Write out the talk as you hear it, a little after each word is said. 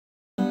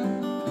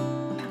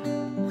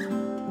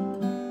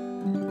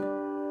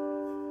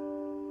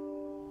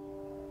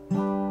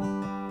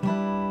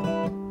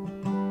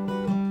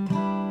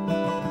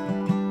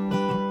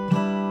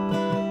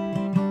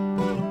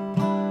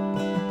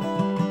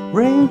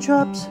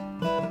Raindrops,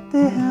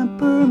 they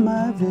hamper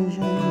my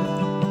vision,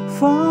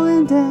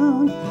 falling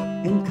down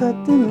and cut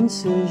an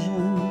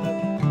incision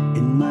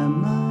in my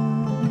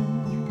mind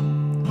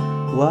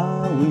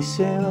while we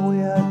sail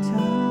away our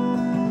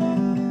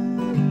time.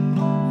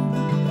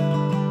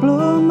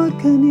 Blow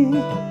makani,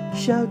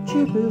 shout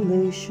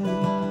jubilation,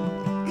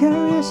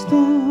 carry us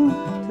down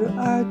to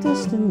our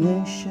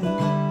destination.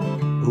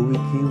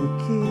 Wiki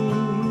wiki,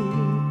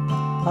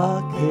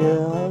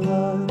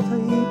 Kailua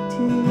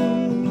Tahiti.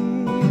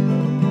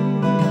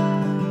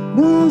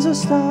 Millions of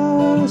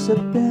stars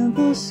up in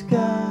the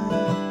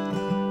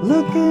sky,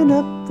 looking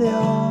up they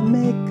all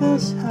make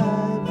us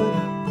high. But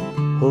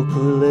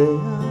Ukulele,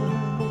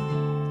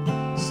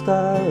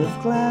 star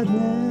of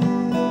gladness.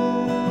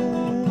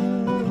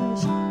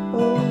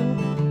 Oh,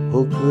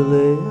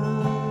 Ukulele,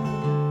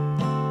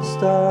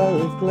 star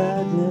of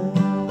gladness.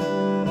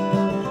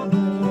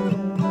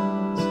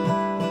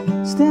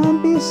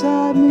 Stand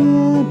beside me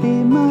and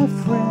be my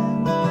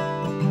friend,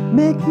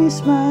 make me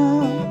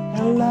smile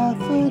and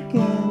laugh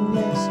again.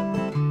 Yes,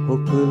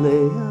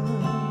 Ukulele,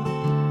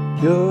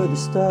 you're the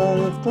star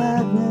of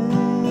gladness.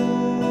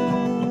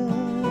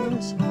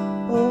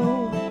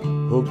 Oh,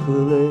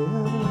 Ukulele,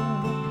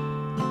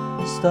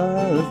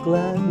 star of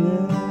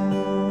gladness.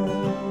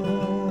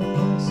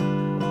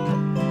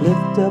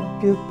 Lift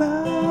up your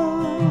bow,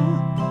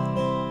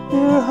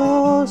 your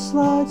hull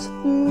slides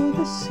through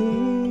the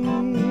sea.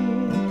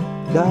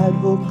 Guide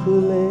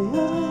Ukulele,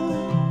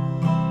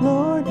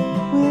 Lord,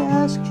 we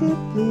ask you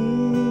please.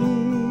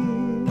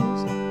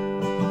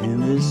 In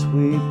this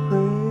we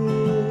pray,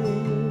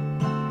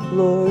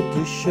 Lord,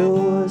 to show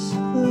us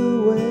the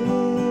way.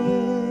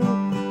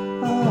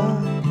 Ah,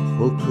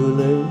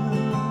 Ukulele,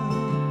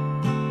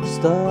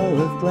 star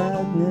of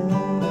gladness.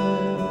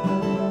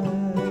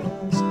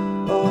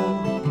 Oh,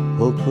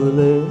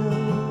 Ukulele,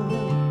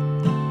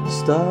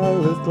 star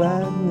of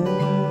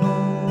gladness.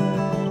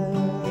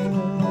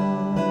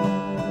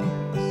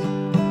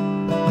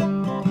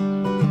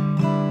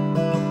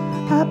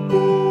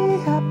 Happy,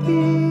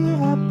 happy,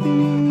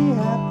 happy,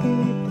 happy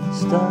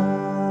star.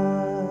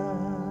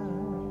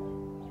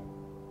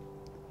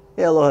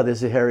 Hey, aloha,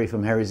 this is Harry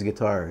from Harry's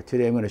Guitar.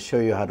 Today I'm going to show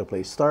you how to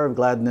play Star of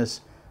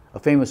Gladness, a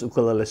famous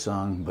ukulele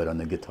song, but on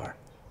the guitar.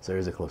 So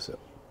here's a close-up.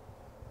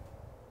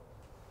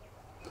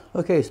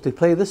 Okay, so to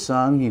play this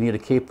song, you need a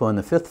capo on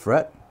the 5th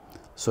fret.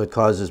 So it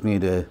causes me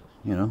to,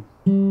 you know,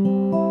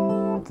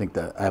 think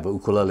that I have a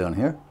ukulele on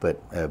here,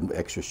 but I have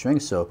extra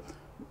strings. So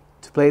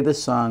to play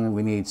this song,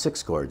 we need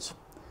 6 chords.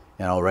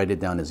 And I'll write it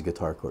down as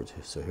guitar chords.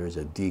 So here's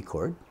a D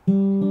chord.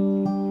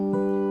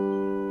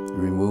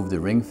 Remove the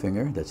ring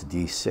finger, that's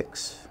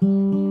D6.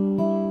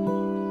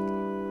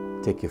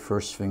 Take your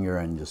first finger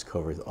and just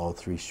cover all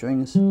 3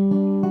 strings.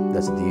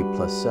 That's D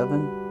plus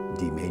 7,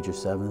 D major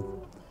 7th,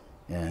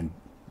 and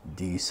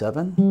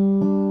D7.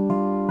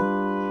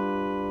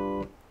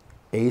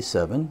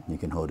 A7, you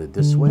can hold it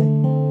this way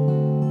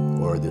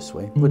or this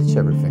way,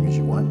 whichever fingers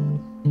you want.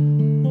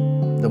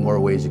 The more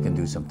ways you can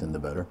do something, the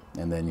better.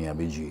 And then you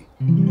have a G.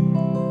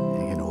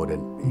 You can hold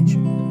it each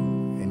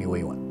any way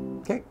you want.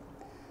 Okay.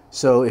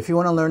 So if you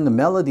want to learn the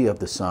melody of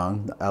the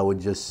song, I would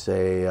just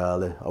say I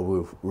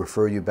will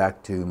refer you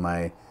back to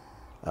my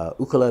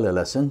ukulele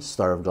lesson,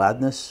 Star of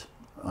Gladness,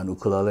 on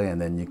ukulele,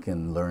 and then you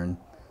can learn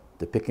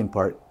the picking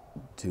part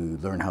to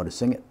learn how to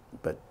sing it.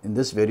 But in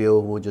this video,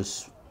 we'll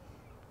just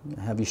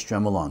have you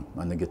strum along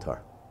on the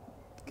guitar.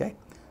 Okay.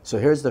 So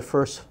here's the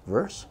first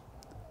verse.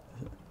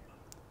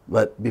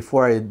 But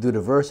before I do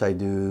the verse, I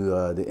do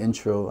the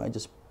intro. I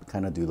just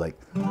kind of do like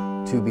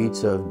 2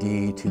 beats of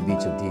D, 2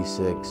 beats of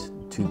D6,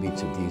 2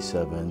 beats of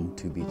D7,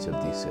 2 beats of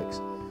D6.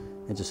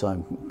 And just so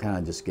I'm kind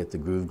of just get the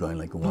groove going,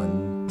 like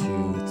 1, 2,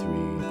 3,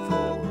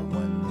 4,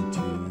 1,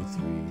 2,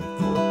 3,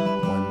 4,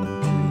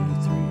 1, 2,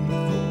 3,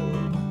 4.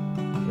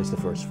 1. Here's the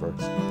first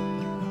verse.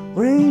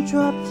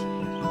 Raindrops,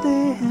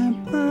 they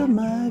hamper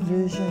my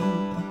vision,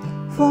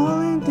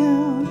 falling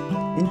down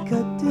and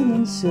cut an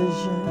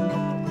incision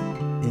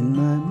in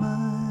my mind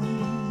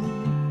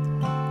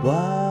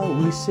while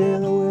we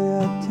sail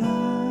away our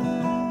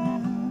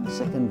time.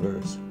 Second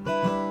verse.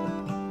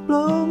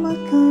 Blow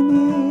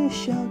makani,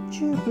 shout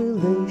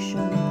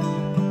jubilation,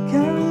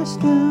 carry us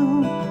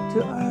down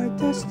to our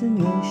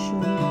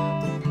destination.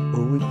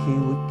 Wiki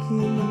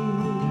wiki,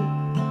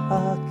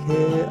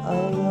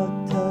 Kailua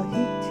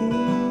Tahiti.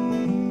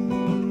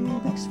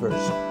 Next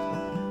verse.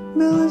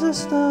 Millions of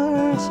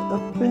stars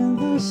up in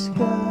the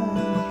sky,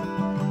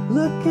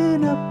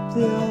 looking up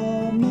they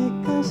all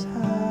make us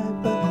high.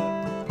 But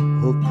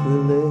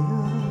Ukulele,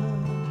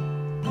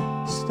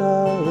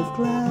 star of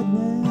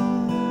gladness.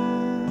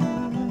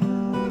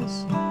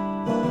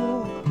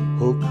 Oh,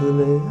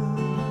 Ukulele,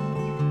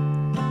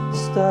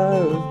 star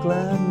of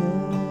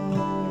gladness.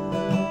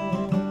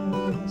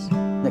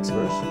 Next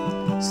verse.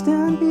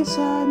 Stand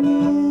beside me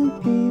and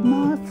be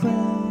my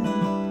friend,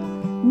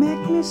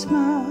 make me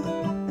smile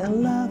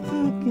and laugh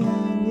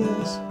again.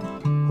 Yes,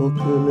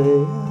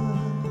 Ukulele,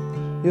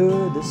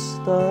 you're the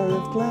star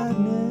of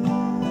gladness.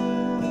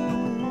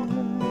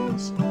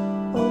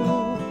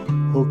 Oh,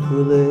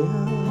 Ukulele,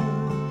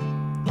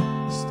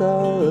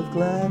 star of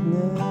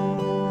gladness.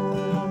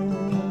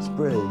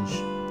 Bridge.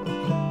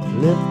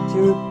 Lift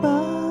your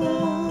bow,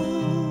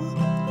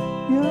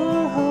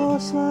 your hull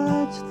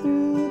slides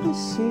through the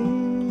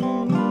sea.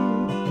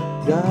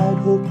 God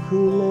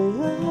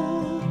Ukulele,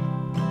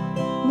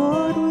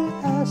 Lord, we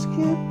ask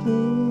you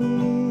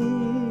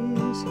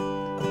please.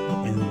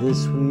 In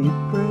this we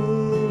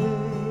pray,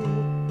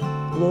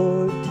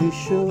 Lord, to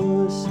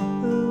show us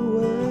the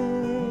way.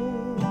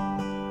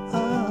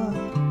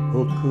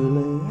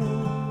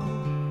 Ukulele,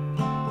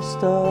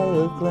 star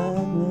of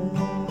gladness.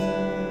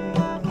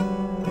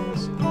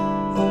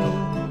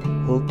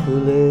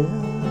 Ukulele,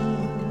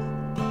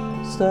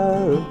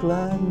 star of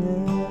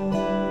gladness.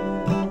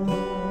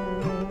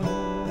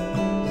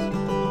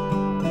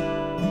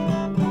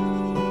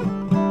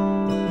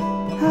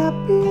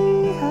 Happy,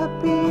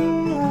 happy,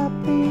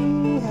 happy,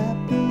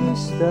 happy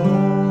star.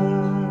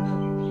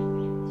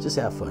 Just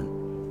have fun.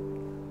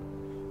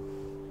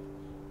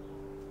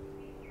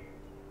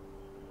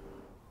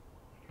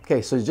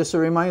 Okay, so just a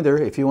reminder,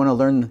 if you want to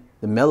learn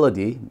the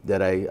melody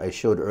that I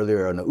showed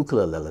earlier on the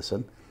ukulele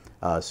lesson,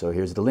 so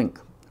here's the link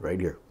right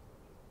here.